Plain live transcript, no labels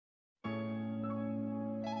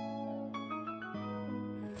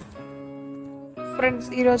Friends,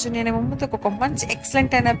 ఈరోజు నేను ముందుకు ఒక మంచి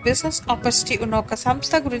ఎక్సలెంట్ అయిన బిజినెస్ ఆపర్చునిటీ ఉన్న ఒక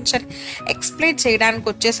సంస్థ గురించి ఎక్స్ప్లెయిన్ చేయడానికి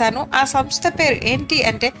వచ్చేసాను. ఆ సంస్థ పేరు ఏంటి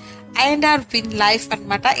అంటే INR విన్ లైఫ్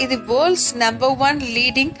అన్నమాట. ఇది వరల్డ్స్ #1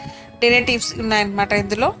 లీడింగ్ డెరివేటివ్స్ ఉన్నాయన్నమాట.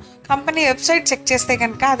 ఇందులో కంపెనీ వెబ్సైట్ చెక్ చేస్తే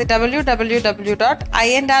కనుక అది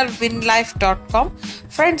www.inrwinlife.com.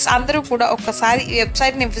 ఫ్రెండ్స్, అందరూ కూడా ఒక్కసారి ఈ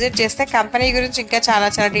వెబ్సైట్ని విజిట్ చేస్తే కంపెనీ గురించి ఇంకా చాలా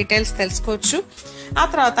డీటెయిల్స్ తెలుసుకోవచ్చు. ఆ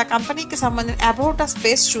తర్వాత కంపెనీకి సంబంధించిన అబౌట్ అ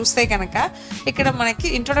స్పేస్ చూస్తే కనుక ఇక్కడ మనకి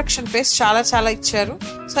ఇంట్రొడక్షన్ పేజ్ చాలా ఇచ్చారు.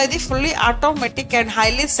 సో ఇది fully automatic and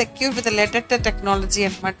highly secure with latest technology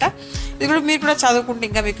అనమాట. ఇది కూడా మీరు కూడా చదువుకుంటే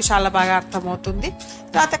ఇంకా మీకు చాలా బాగా అర్థమవుతుంది.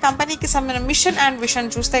 తర్వాత కంపెనీకి సంబంధించిన మిషన్ అండ్ విజన్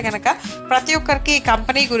చూస్తే కనుక ప్రతి ఒక్కరికి ఈ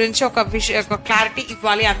కంపెనీ గురించి ఒక క్లారిటీ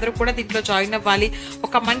ఇవ్వాలి, అందరూ కూడా దీంట్లో జాయిన్ అవ్వాలి,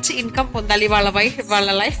 ఒక మంచి ఇన్కమ్ పొందాలి, వాళ్ళ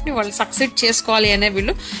లైఫ్ని వాళ్ళు సక్సెడ్ చేసుకోవాలి అనే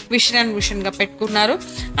వీళ్ళు విషన్ అండ్ విషన్గా పెట్టుకున్నారు.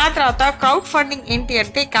 ఆ తర్వాత క్రౌడ్ ఫండింగ్ ఏంటి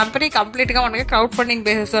అంటే కంపెనీ కంప్లీట్గా మనకి క్రౌడ్ ఫండింగ్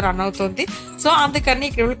బేసిస్లో రన్ అవుతుంది. సో అందుకని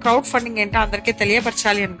ఇక్కడ క్రౌడ్ ఫండింగ్ ఏంటో అందరికీ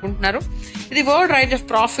తెలియపరచాలి అనుకుంటున్నారు. ఇది వరల్డ్ రేంజ్ ఆఫ్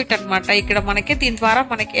ప్రాఫిట్ అనమాట. ఇక్కడ మనకి దీని ద్వారా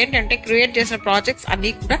మనకి ఏంటంటే క్రియేట్ చేసిన ప్రాజెక్ట్స్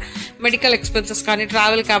అన్నీ కూడా మెడికల్ ఎక్స్పెన్సెస్ కానీ,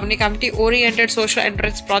 ట్రావెల్ కానీ, community oriented social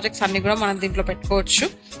enterprise projects అన్ని కూడా మనం దీంట్లో పెట్టుకోవచ్చు.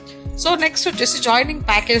 సో నెక్స్ట్ వచ్చేసి జాయినింగ్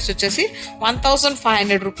ప్యాకేజ్ వచ్చేసి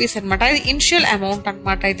 1500 రూపీస్ అనమాట. ఇది ఇనిషియల్ అమౌంట్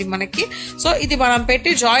అనమాట ఇది మనకి. సో ఇది మనం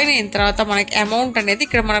పెట్టి జాయిన్ అయిన తర్వాత మనకి అమౌంట్ అనేది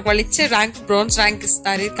ఇక్కడ మనకు వాళ్ళు ఇచ్చే ర్యాంక్ బ్రోన్స్ ర్యాంక్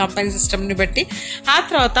ఇస్తారు కంపెనీ సిస్టమ్ని బట్టి. ఆ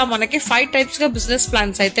తర్వాత మనకి 5 టైప్స్గా బిజినెస్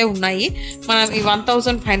ప్లాన్స్ అయితే ఉన్నాయి. మనం ఈ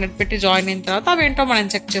 1500 పెట్టి జాయిన్ అయిన తర్వాత అవేంటో మనం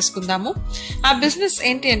చెక్ చేసుకుందాము. ఆ బిజినెస్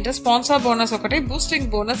ఏంటి అంటే స్పాన్సర్ బోనస్ ఒకటి, boosting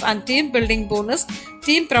bonus and team building bonus,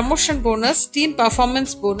 team promotion bonus, team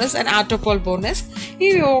performance bonus and autopool bonus.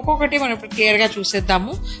 ఇవి ఒక్కొక్కటి మనం ఇప్పుడు క్లియర్గా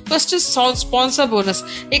చూసేద్దాము. First sponsor bonus.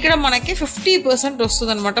 ఇక్కడ మనకి 50%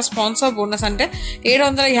 వస్తుంది అనమాట. స్పాన్సర్ బోనస్ అంటే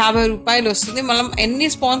 750 రూపాయలు వస్తుంది. మనం ఎన్ని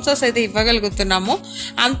స్పాన్సర్స్ అయితే ఇవ్వగలుగుతున్నామో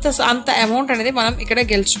అంత అమౌంట్ అనేది మనం ఇక్కడ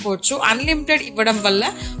గెలుచుకోవచ్చు. అన్లిమిటెడ్ ఇవ్వడం వల్ల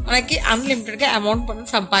మనకి అన్లిమిటెడ్గా అమౌంట్ మనం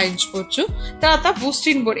సంపాదించుకోవచ్చు. తర్వాత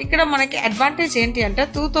బూస్టింగ్ బోర్డ్. ఇక్కడ మనకి అడ్వాంటేజ్ ఏంటి అంటే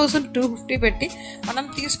 2250 పెట్టి మనం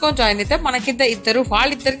తీసుకొని జాయిన్ అయితే మనకింద ఇద్దరు,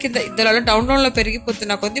 వాళ్ళిద్దరి కింద ఇద్దరు డౌన్లోడ్లో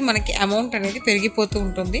పెరిగిపోతున్న కొద్దీ మనకి అమౌంట్ అనేది పెరిగిపోతూ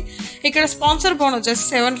ఉంటుంది. ఇక్కడ స్పాన్సర్ బోనస్ వచ్చేసి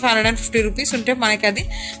 750 రూపీస్ ఉంటే మనకి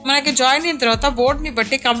జాయిన్ అయిన తర్వాత బోర్డుని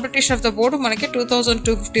బట్టి కంప్లీటేషన్ ఆఫ్ ద బోర్డు మనకి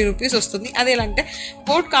 2250 రూపీస్ వస్తుంది. అది ఎలా అంటే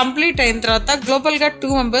బోర్డు కంప్లీట్ అయిన తర్వాత గ్లోబల్గా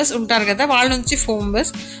 2 మెంబర్స్ ఉంటారు కదా, వాళ్ళ నుంచి 4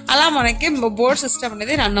 మెంబర్స్ అలా మనకి బోర్డ్ సిస్టమ్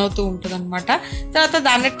అనేది రన్ అవుతూ ఉంటుంది అనమాట. తర్వాత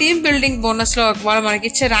దాన్ని టీమ్ బిల్డింగ్ బోనస్లో వాళ్ళు మనకి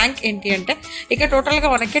ఇచ్చే ర్యాంక్ ఏంటి అంటే ఇక్కడ టోటల్గా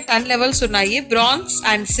మనకి 10 లెవెల్స్ ఉన్నాయి. Bronze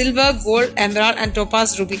and silver, gold, emerald and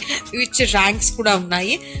Topaz ruby ఇవి ఇచ్చే ర్యాంక్స్ కూడా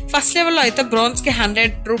ఉన్నాయి. ఫస్ట్ లెవెల్లో అయితే బ్రాంజ్కి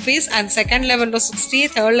 100 రూపీస్ అండ్ సెకండ్ లెవెల్లో 60,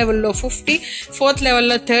 థర్డ్ లెవెల్లో 50, ఫోర్త్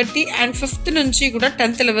లెవెల్లో 30 అండ్ 5th నుంచి కూడా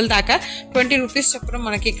 10th లెవెల్ దాకా 20 రూపీస్ చొప్పున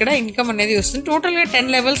మనకి ఇక్కడ ఇన్కమ్ అనేది వస్తుంది. టోటల్గా 10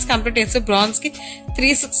 లెవెల్స్ కంప్లీట్ చేస్తే బ్రాంజ్కి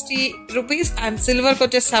 360 రూపీస్ అండ్ సిల్వర్కి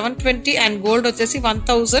వచ్చేసి 720 అండ్ గోల్డ్ వచ్చేసి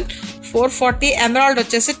 1440, ఎమరాల్డ్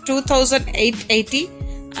వచ్చేసి 2880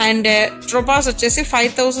 అండ్ ట్రోపాస్ వచ్చేసి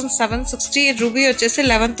 5760, రూబీ వచ్చేసి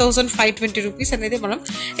 11520 రూపీస్ అనేది మనం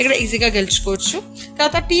ఇక్కడ ఈజీగా గెలుచుకోవచ్చు.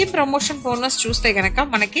 తర్వాత టీమ్ ప్రమోషన్ బోనస్ చూస్తే కనుక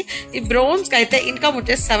మనకి ఈ బ్రోన్స్కి అయితే ఇన్కమ్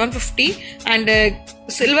వచ్చేసి 750 అండ్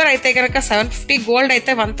సిల్వర్ అయితే కనుక 750, గోల్డ్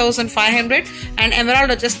అయితే 1500 అండ్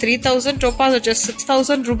ఎమరాల్డ్ వచ్చేసి 3000, టోపాస్ వచ్చేసి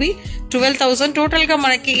 6000, రూబీ 12000. టోటల్గా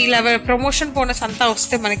మనకి ఈ లెవెల్ ప్రమోషన్ బోనస్ అంతా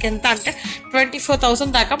వస్తే మనకి ఎంత అంటే 24,000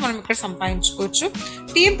 దాకా మనం ఇక్కడ సంపాదించుకోవచ్చు.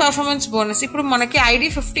 టీమ్ పర్ఫార్మెన్స్ బోనస్ ఇప్పుడు మనకి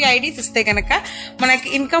 50 ఐడీస్ ఇస్తే కనుక మనకి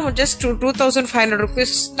ఇన్కమ్ వచ్చేసి 2500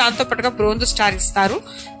 రూపీస్, దాంతో పాటుగా బ్రోంజ్ స్టార్ ఇస్తారు.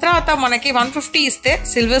 తర్వాత మనకి 150 ఇస్తే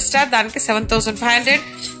సిల్వర్ స్టార్, దానికి 7500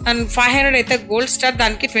 అండ్ 500 అయితే గోల్డ్ స్టార్,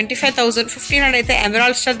 దానికి 25,000, 1500 అయితే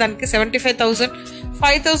ఎమరాల్డ్ స్టార్, దానికి 75,000,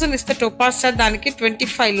 5000 ఇస్తే టోపాజ్ స్టార్, దానికి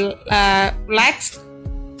 25 lakhs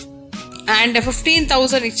అండ్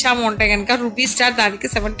 15,000 ఇచ్చాము అంటే కనుక రూబీ స్టార్, దానికి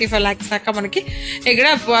 75 lakhs దాకా మనకి ఇక్కడ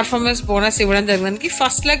పర్ఫార్మెన్స్ బోనస్ ఇవ్వడం జరిగింది.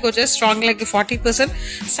 ఫస్ట్ లెగ్ వచ్చేసి strong leg 40%,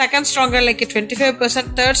 second stronger leg 25%,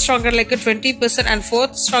 third stronger leg 20% and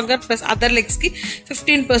fourth stronger plus other లెగ్స్కి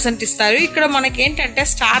 15% ఇస్తారు. ఇక్కడ మనకి ఏంటంటే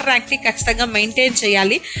స్టార్ ర్యాంక్ని ఖచ్చితంగా మెయింటైన్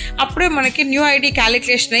చేయాలి. అప్పుడే మనకి న్యూ ఐడి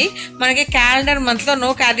క్యాలిక్యులేషన్ అయ్యి మనకి క్యాలెండర్ మంత్లో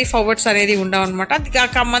నో క్యారీ ఫార్వర్డ్స్ అనేది ఉండవు అనమాట.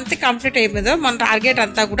 మంత్ కంప్లీట్ అయిపోయిందో మన టార్గెట్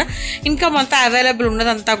అంతా కూడా ఇన్కమ్ అంతా అవైలబుల్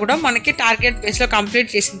ఉన్నదంతా కూడా మనకి టార్గెట్ బేస్లో కంప్లీట్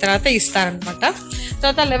చేసిన తర్వాత ఇస్తారనమాట.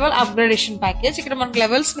 తర్వాత లెవెల్ అప్గ్రేడేషన్ ప్యాకేజ్. ఇక్కడ మనకి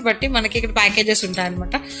లెవెల్స్ని బట్టి మనకి ఇక్కడ ప్యాకేజెస్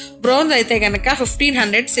ఉంటాయన్నమాట. బ్రోంజ్ అయితే కనుక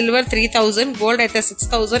 1500, సిల్వర్ 3000, గోల్డ్ అయితే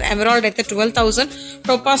 6000, ఎమరాల్డ్ అయితే 12,000,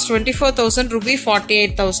 టోపాస్ 24,000, రూబీ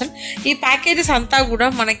 48,000. ఈ ప్యాకేజెస్ అంతా కూడా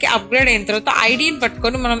మనకి అప్గ్రేడ్ అయిన తర్వాత ఐడీని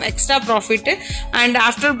పట్టుకొని మనం extra profit and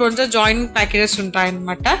after bronze joining packages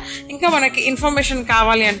ఉంటాయన్నమాట. ఇంకా మనకి ఇన్ఫర్మేషన్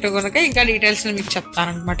కావాలి అంటూ కనుక ఇంకా డీటెయిల్స్ మీకు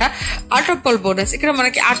చెప్తానమాట. Autopool bonus. ఇక్కడ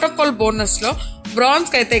మనకి ఆటోపోల్ బోనస్లో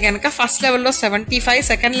బ్రాంజ్కి అయితే కనుక ఫస్ట్ లెవెల్లో 75 వస్తాయి,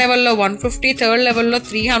 సెకండ్ లెవెల్లో 150, థర్డ్ లెవెల్లో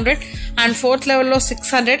 300 అండ్ ఫోర్త్ లెవెల్లో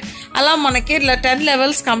 600. అలా మనకి 10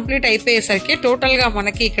 లెవెల్స్ కంప్లీట్ అయిపోయేసరికి టోటల్గా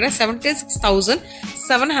మనకి ఇక్కడ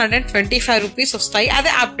 76,725 రూపీస్ వస్తాయి.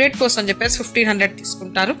 అదే అప్డేట్ కోసం చెప్పేసి 1500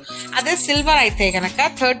 తీసుకుంటారు. అదే సిల్వర్ అయితే కనుక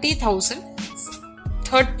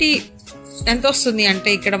 30 ఎంత వస్తుంది అంటే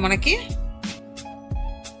ఇక్కడ మనకి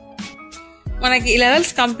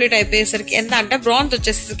లెవెల్స్ కంప్లీట్ అయిపోయేసరికి ఎంత అంటే బ్రాంజ్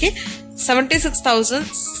వచ్చేసరికి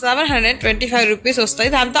 76,725 రూపీస్ వస్తాయి.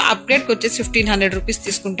 దాంతో అప్గ్రేడ్కి వచ్చేసి 1500 రూపీస్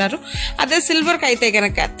తీసుకుంటారు. అదే సిల్వర్కి అయితే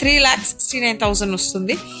కనుక 3,69,000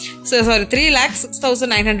 వస్తుంది.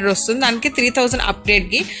 3,06,900 వస్తుంది. దానికి 3,000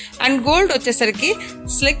 అప్గ్రేడ్కి. అండ్ గోల్డ్ వచ్చేసరికి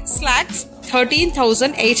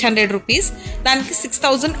 6,13,800 రూపీస్, దానికి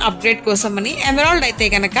 6,000 అప్గ్రేడ్ కోసం అని. ఎమరాల్డ్ అయితే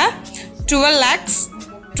కనుక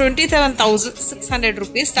 12,27,600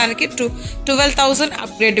 రూపీస్, దానికి 12,000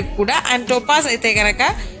 అప్గ్రేడ్ కూడా. అండ్ టోపాజ్ అయితే కనుక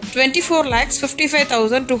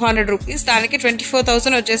 24,55,200 రూపీస్, దానికి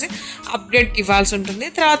 24,000 వచ్చేసి అప్గ్రేడ్కి ఇవ్వాల్సి ఉంటుంది.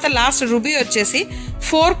 తర్వాత లాస్ట్ రూబీ వచ్చేసి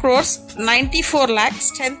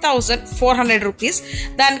 4,94,10,400 రూపీస్,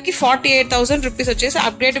 దానికి 48,000 రూపీస్ వచ్చేసి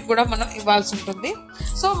అప్గ్రేడ్కి కూడా మనం ఇవ్వాల్సి ఉంటుంది.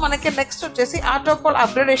 సో మనకి నెక్స్ట్ వచ్చేసి ఆటోపోల్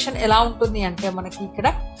అప్గ్రేడేషన్ ఎలా ఉంటుంది అంటే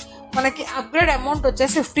మనకి అప్గ్రేడ్ అమౌంట్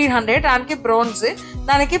వచ్చేసి 1,500, దానికి బ్రోన్స్,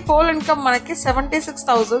 దానికి పోల్ ఇన్కమ్ మనకి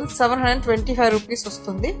 76,725 రూపీస్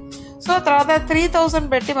వస్తుంది. సో తర్వాత 3,000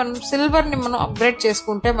 పెట్టి మనం సిల్వర్ని మనం అప్గ్రేడ్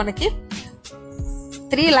చేసుకుంటే మనకి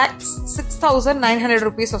 3,06,900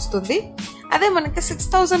 రూపీస్ వస్తుంది. అదే మనకి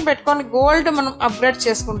 6,000 పెట్టుకొని గోల్డ్ మనం అప్గ్రేడ్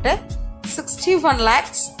చేసుకుంటే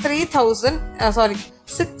 61,03,000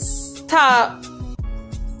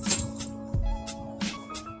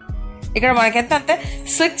 ఇక్కడ మనకి ఎంత అంటే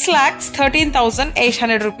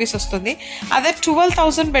 6,13,800 రూపీస్ వస్తుంది. అదే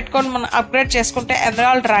 12,000 పెట్టుకొని మనం అప్గ్రేడ్ చేసుకుంటే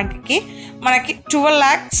ఎమరాల్డ్ ర్యాంక్కి మనకి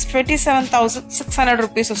 12,27,600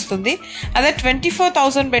 రూపీస్ వస్తుంది. అదే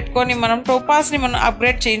 24,000 పెట్టుకొని మనం టోపాస్ని మనం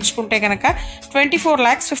అప్గ్రేడ్ చేయించుకుంటే కనుక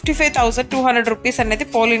 24,55,200 రూపీస్ అనేది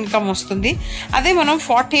పోల్ ఇన్కమ్ వస్తుంది. అదే మనం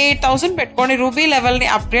 48,000 పెట్టుకొని రూబీ లెవెల్ని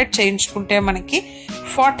అప్గ్రేడ్ చేయించుకుంటే మనకి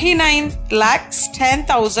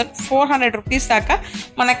 49,10,400 రూపీస్ దాకా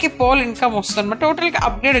మనకి పోల్ ఇన్కమ్ వస్తుంది. టోటల్గా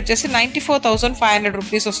అప్గ్రేడ్ వచ్చేసి 94,500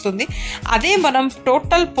 రూపీస్ వస్తుంది. అదే మనం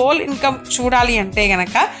టోటల్ పోల్ ఇన్కమ్ చూడాలి అంటే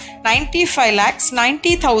కనుక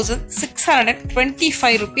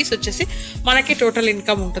 95,90,625 రూపీస్ వచ్చేసి మనకి టోటల్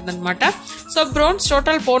ఇన్కమ్ ఉంటుందన్నమాట. సో బ్రోన్స్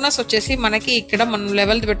టోటల్ బోనస్ వచ్చేసి మనకి ఇక్కడ మనం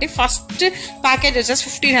లెవెల్ బట్టి ఫస్ట్ ప్యాకేజ్ వచ్చేసి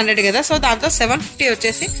 1,500 కదా. సో దాంతో 750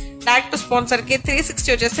 వచ్చేసి డైరెక్ట్ స్పాన్సర్కి, 360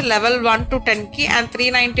 వచ్చేసి లెవెల్ 1 to 10కి, అండ్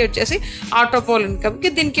 390 వచ్చేసి ఆటోపోల్ ఇన్కమ్కి.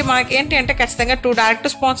 దీనికి మనకి ఏంటి అంటే ఖచ్చితంగా 2 డైరెక్ట్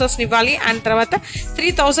స్పాన్సర్స్ని ఇవ్వాలి. అండ్ తర్వాత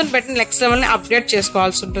 3,000 పెట్టిన నెక్స్ట్ లెవెల్ని అప్గ్రేడ్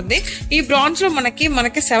చేసుకోవాల్సి ఉంటుంది. ఈ బ్రాంజ్లో మనకి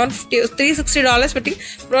 $360 పెట్టి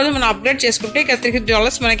బ్రాంజ్ మనం అప్గ్రేడ్ చేసుకుంటే ఇక్కడ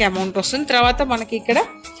 $350 మనకి అమౌంట్ వస్తుంది. తర్వాత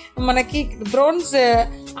మనకి బ్రోన్స్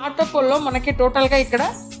ఆటోపోల్లో మనకి టోటల్గా ఇక్కడ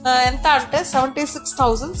ఎంత అంటే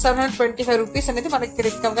 76,725 రూపీస్ అనేది మనకి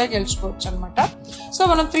ఇన్కమ్గా గెలుచుకోవచ్చు అనమాట. సో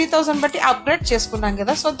మనం 3,000 బట్టి అప్గ్రేడ్ చేసుకున్నాం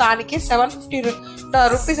కదా. సో దానికి 750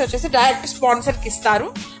 రూపీస్ వచ్చేసి డైరెక్ట్ స్పాన్సర్కి ఇస్తారు.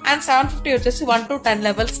 అండ్ 750 వచ్చేసి 1 to 10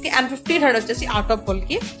 లెవెల్స్కి, అండ్ 1,500 వచ్చేసి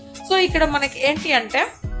ఆటోపోల్కి. సో ఇక్కడ మనకి ఏంటి అంటే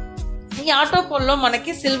ఈ ఆటోపోల్లో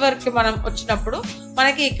మనకి సిల్వర్కి మనం వచ్చినప్పుడు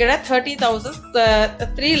మనకి ఇక్కడ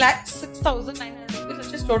 3,06,900 రూపీస్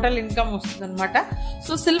వచ్చేసి టోటల్ ఇన్కమ్ వస్తుంది అనమాట.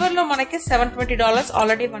 సో సిల్వర్లో మనకి $720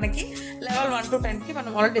 ఆల్రెడీ మనకి లెవెల్ 1 to 10కి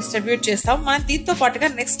మనం ఆల్రెడీ డిస్ట్రిబ్యూట్ చేస్తాం. మనం దీంతో పాటుగా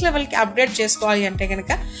నెక్స్ట్ లెవెల్కి అప్గ్రేడ్ చేసుకోవాలి అంటే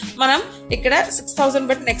కనుక మనం ఇక్కడ 6,000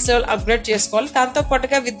 బట్టి నెక్స్ట్ లెవెల్ అప్గ్రేడ్ చేసుకోవాలి. దాంతో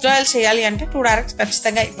పాటుగా విత్డ్రాయల్ చేయాలి అంటే 2 డైరెక్ట్స్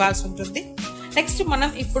ఖచ్చితంగా ఇవ్వాల్సి ఉంటుంది. నెక్స్ట్ మనం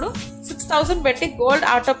ఇప్పుడు 6,000 పెట్టి గోల్డ్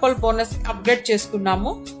ఆటోపోల్ బోనస్ అప్గ్రేడ్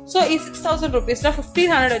చేసుకున్నాము. సో ఈ 6,000 రూపీస్లో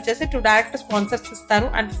 1,500 వచ్చేసి 2 డైరెక్ట్ స్పాన్సర్స్ ఇస్తారు.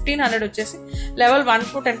 అండ్ 1,500 వచ్చేసి లెవెల్ 1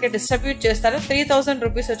 to 10కి డిస్ట్రిబ్యూట్ చేస్తారు. 3,000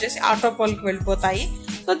 రూపీస్ వచ్చేసి ఆటోపోల్కి వెళ్ళిపోతాయి.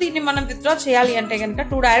 సో దీన్ని మనం విత్డ్రా చేయాలి అంటే కనుక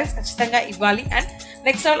 2 డైరెక్ట్స్ ఖచ్చితంగా ఇవ్వాలి. అండ్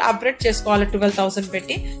నెక్స్ట్ లెవెల్ అప్గ్రేడ్ చేసుకోవాలి 12,000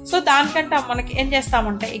 పెట్టి. సో దానికంటే మనకి ఏం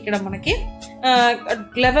చేస్తామంటే ఇక్కడ మనకి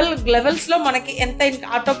లెవెల్స్లో మనకి ఎంత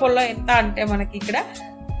ఆటోపోల్లో ఎంత అంటే మనకి ఇక్కడ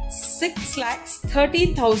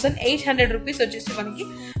 6,13,800 రూపీస్ వచ్చేసి మనకి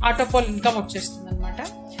ఆటోపోల్ ఇన్కమ్ వచ్చేస్తుంది అనమాట.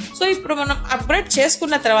 సో ఇప్పుడు మనం అప్గ్రేడ్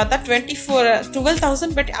చేసుకున్న తర్వాత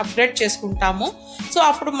 12,000 పెట్టి అప్గ్రేడ్ చేసుకుంటాము. సో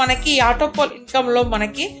అప్పుడు మనకి ఆటోపోల్ ఇన్కమ్లో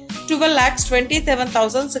మనకి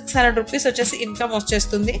 12,27,600 రూపీస్ వచ్చేసి ఇన్కమ్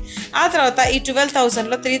వచ్చేస్తుంది. ఆ తర్వాత ఈ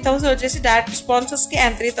 12,000లో 3,000 వచ్చేసి డైరెక్ట్ స్పాన్సర్స్కి,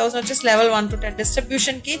 అండ్ 3,000 వచ్చేసి లెవెల్ 1 to 10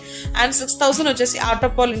 డిస్ట్రిబ్యూషన్కి, అండ్ 6,000 వచ్చేసి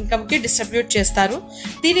ఆటోపోల్ ఇన్కమ్కి డిస్ట్రిబ్యూట్ చేస్తారు.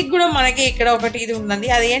 దీనికి కూడా మనకి ఇక్కడ ఒకటి ఇది ఉందండి.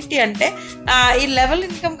 అది ఏంటి అంటే ఈ లెవెల్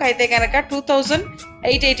ఇన్కమ్కి అయితే కనుక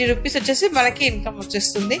 2,880 రూపీస్ వచ్చేసి మనకి ఇన్కమ్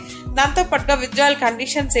వచ్చేస్తుంది. దాంతో పాటుగా విత్డ్రాయల్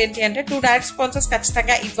కండిషన్స్ ఏంటి అంటే 2 డైరెక్ట్ స్పాన్సర్స్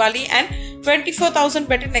ఖచ్చితంగా ఇవ్వాలి. అండ్ 24,000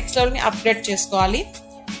 పెట్టి నెక్స్ట్ లెవెల్ని అప్గ్రేడ్ చేసుకోవాలి.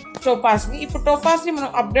 టోపాస్ని. ఇప్పుడు టోపాస్ని మనం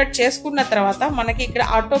అప్డేట్ చేసుకున్న తర్వాత మనకి ఇక్కడ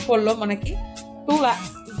ఆటోపోల్లో మనకి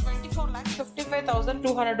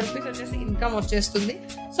 24,55,200 రూపీస్ వచ్చేసి ఇన్కమ్ వచ్చేస్తుంది.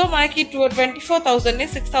 సో మనకి 24,000ని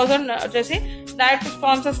 6,000 వచ్చేసి direct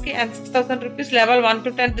స్పాన్సర్స్కి and 6,000 rupees level 1 to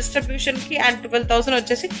 10 డిస్ట్రిబ్యూషన్కి and 12,000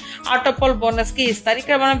 వచ్చేసి ఆటోపోల్ బోనస్కి ఇస్తారు.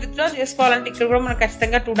 ఇక్కడ మనం విత్డ్రా చేసుకోవాలంటే ఇక్కడ కూడా మనం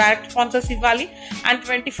ఖచ్చితంగా 2 డైరెక్ట్ స్పాన్సర్స్ ఇవ్వాలి అండ్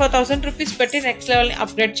 24,000 రూపీస్ పెట్టి నెక్స్ట్ లెవెల్ని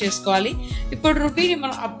అప్గ్రేడ్ చేసుకోవాలి. ఇప్పుడు రూపీని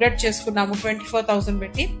మనం అప్గ్రేడ్ చేసుకున్నాము 24,000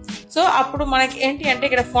 పెట్టి. సో అప్పుడు మనకి ఏంటి అంటే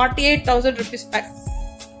ఇక్కడ 48,000 రూపీస్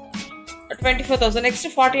 24,000 నెక్స్ట్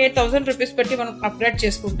 48,000 రూపీస్ పెట్టి మనం అప్గ్రేడ్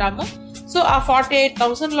చేసుకుంటాము. సో ఆ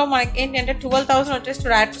 48,000లో మనకి ఏంటి అంటే 12,000 వచ్చేసి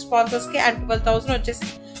డైరెక్ట్ స్పాన్సర్స్కి అండ్ 12,000 వచ్చేసి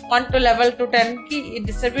 1 to level 10కి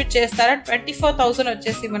డిస్ట్రిబ్యూట్ చేస్తారు. 24,000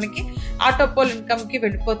 వచ్చేసి మనకి ఆటోపోల్ ఇన్కమ్కి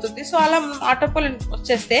వెళ్ళిపోతుంది. సో అలా మనం ఆటోపోల్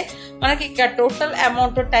వచ్చేస్తే మనకి ఇక్కడ టోటల్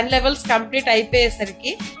అమౌంట్ 10 లెవెల్స్ కంప్లీట్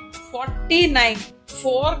అయిపోయేసరికి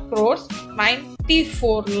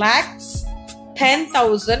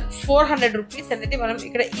 49,494,10,400 రూపీస్ అనేది మనం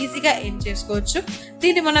ఇక్కడ ఈజీగా ఏం చేసుకోవచ్చు.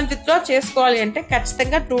 దీన్ని మనం విత్డ్రా చేసుకోవాలి అంటే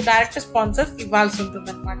ఖచ్చితంగా 2 డైరెక్ట్ స్పాన్సర్స్ ఇవ్వాల్సి ఉంటుంది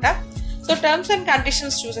అనమాట. సో టర్మ్స్ అండ్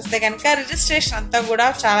కండిషన్స్ చూసేస్తే కనుక రిజిస్ట్రేషన్ అంతా కూడా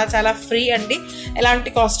చాలా ఫ్రీ అండి. ఎలాంటి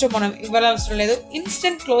కాస్ట్ మనం ఇవ్వాల్సిన లేదు.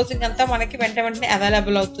 ఇన్స్టెంట్ క్లోజింగ్ అంతా మనకి వెంటనే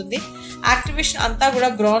అవైలబుల్ అవుతుంది. యాక్టివేషన్ అంతా కూడా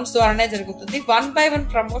బ్రౌన్స్ ద్వారానే జరుగుతుంది. 1 by 1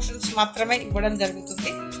 ప్రమోషన్స్ మాత్రమే ఇవ్వడం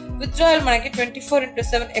జరుగుతుంది. విత్డ్రాయల్ మనకి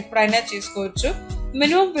 24/7 ఎప్పుడైనా చేసుకోవచ్చు.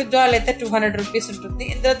 మినిమం విత్డ్రాయల్ అయితే 200 రూపీస్ ఉంటుంది.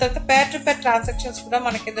 ఇందులో తర్వాత పేర్ టు పేర్ ట్రాన్సాక్షన్స్ కూడా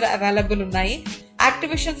మనకి ఇందులో అవైలబుల్ ఉన్నాయి.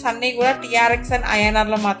 యాక్టివేషన్స్ అన్ని కూడా TRX అండ్ INR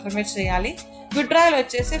లో మాత్రమే చేయాలి. విత్డ్రాయల్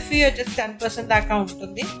వచ్చేసి ఫీ వచ్చేసి 10% దాకా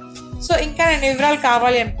ఉంటుంది. సో ఇంకా నేను వివరాలు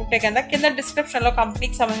కావాలి అనుకుంటే కనుక కింద డిస్క్రిప్షన్ లో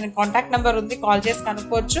కంపెనీకి సంబంధించిన కాంటాక్ట్ నెంబర్ ఉంది, కాల్ చేసి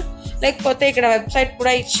కనుక్కోవచ్చు. లేకపోతే ఇక్కడ వెబ్సైట్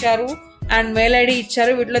కూడా ఇచ్చారు అండ్ మెయిల్ ID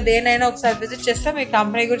ఇచ్చారు. వీటిలో దేనైనా ఒకసారి విజిట్ చేస్తే మీ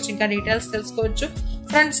కంపెనీ గురించి ఇంకా డీటెయిల్స్ తెలుసుకోవచ్చు.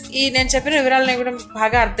 ఫ్రెండ్స్, ఈ నేను చెప్పిన వివరాలను కూడా మీకు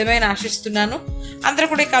బాగా అర్థమైనా ఆశిస్తున్నాను. అందరూ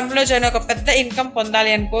కూడా ఈ కంపెనీలో జాయిన్ ఒక పెద్ద ఇన్కమ్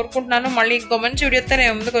పొందాలి అని కోరుకుంటున్నాను. మళ్ళీ ఇంకో మంచి వీడియోతో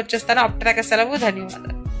నేను ముందుకు వచ్చేస్తాను. అప్పటిదాకా సెలవు.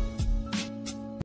 ధన్యవాదాలు.